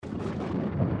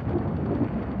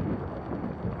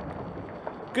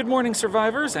Good morning,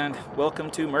 survivors, and welcome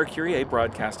to Mercury, a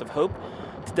broadcast of hope.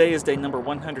 Today is day number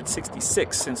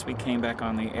 166 since we came back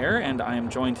on the air, and I am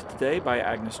joined today by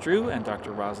Agnes Drew and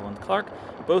Dr. Rosalind Clark,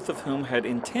 both of whom had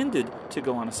intended to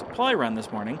go on a supply run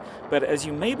this morning, but as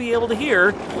you may be able to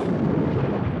hear,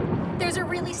 there's a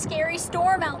really scary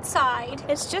storm outside.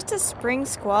 It's just a spring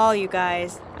squall, you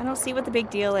guys. I don't see what the big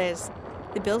deal is.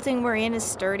 The building we're in is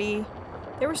sturdy.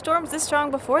 There were storms this strong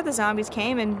before the zombies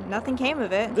came, and nothing came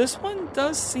of it. This one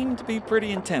does seem to be pretty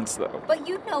intense, though. But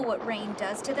you know what rain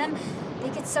does to them. They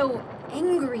get so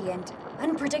angry and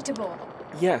unpredictable.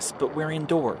 Yes, but we're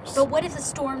indoors. But what if the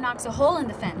storm knocks a hole in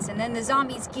the fence, and then the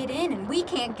zombies get in and we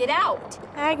can't get out?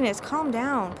 Agnes, calm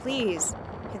down, please.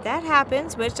 If that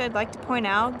happens, which I'd like to point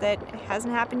out that it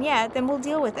hasn't happened yet, then we'll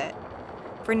deal with it.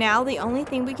 For now, the only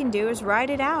thing we can do is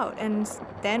ride it out, and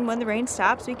then when the rain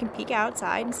stops, we can peek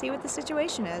outside and see what the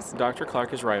situation is. Dr.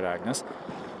 Clark is right, Agnes.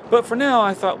 But for now,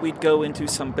 I thought we'd go into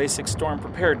some basic storm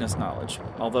preparedness knowledge.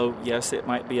 Although, yes, it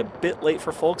might be a bit late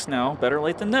for folks now. Better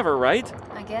late than never, right?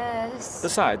 I guess.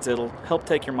 Besides, it'll help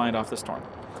take your mind off the storm.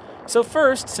 So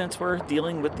first, since we're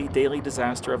dealing with the daily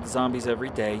disaster of the zombies every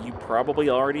day, you probably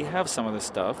already have some of this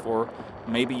stuff, or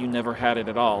maybe you never had it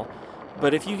at all.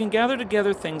 But if you can gather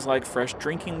together things like fresh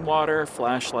drinking water,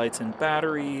 flashlights and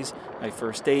batteries, a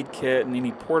first aid kit, and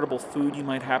any portable food you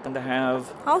might happen to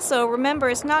have. Also, remember,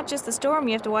 it's not just the storm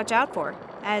you have to watch out for.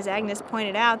 As Agnes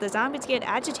pointed out, the zombies get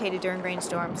agitated during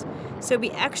rainstorms. So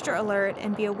be extra alert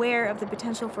and be aware of the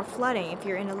potential for flooding if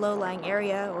you're in a low-lying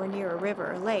area or near a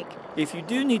river or lake. If you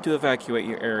do need to evacuate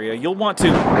your area, you'll want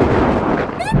to...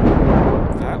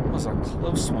 That was a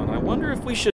close one. I wonder if we should...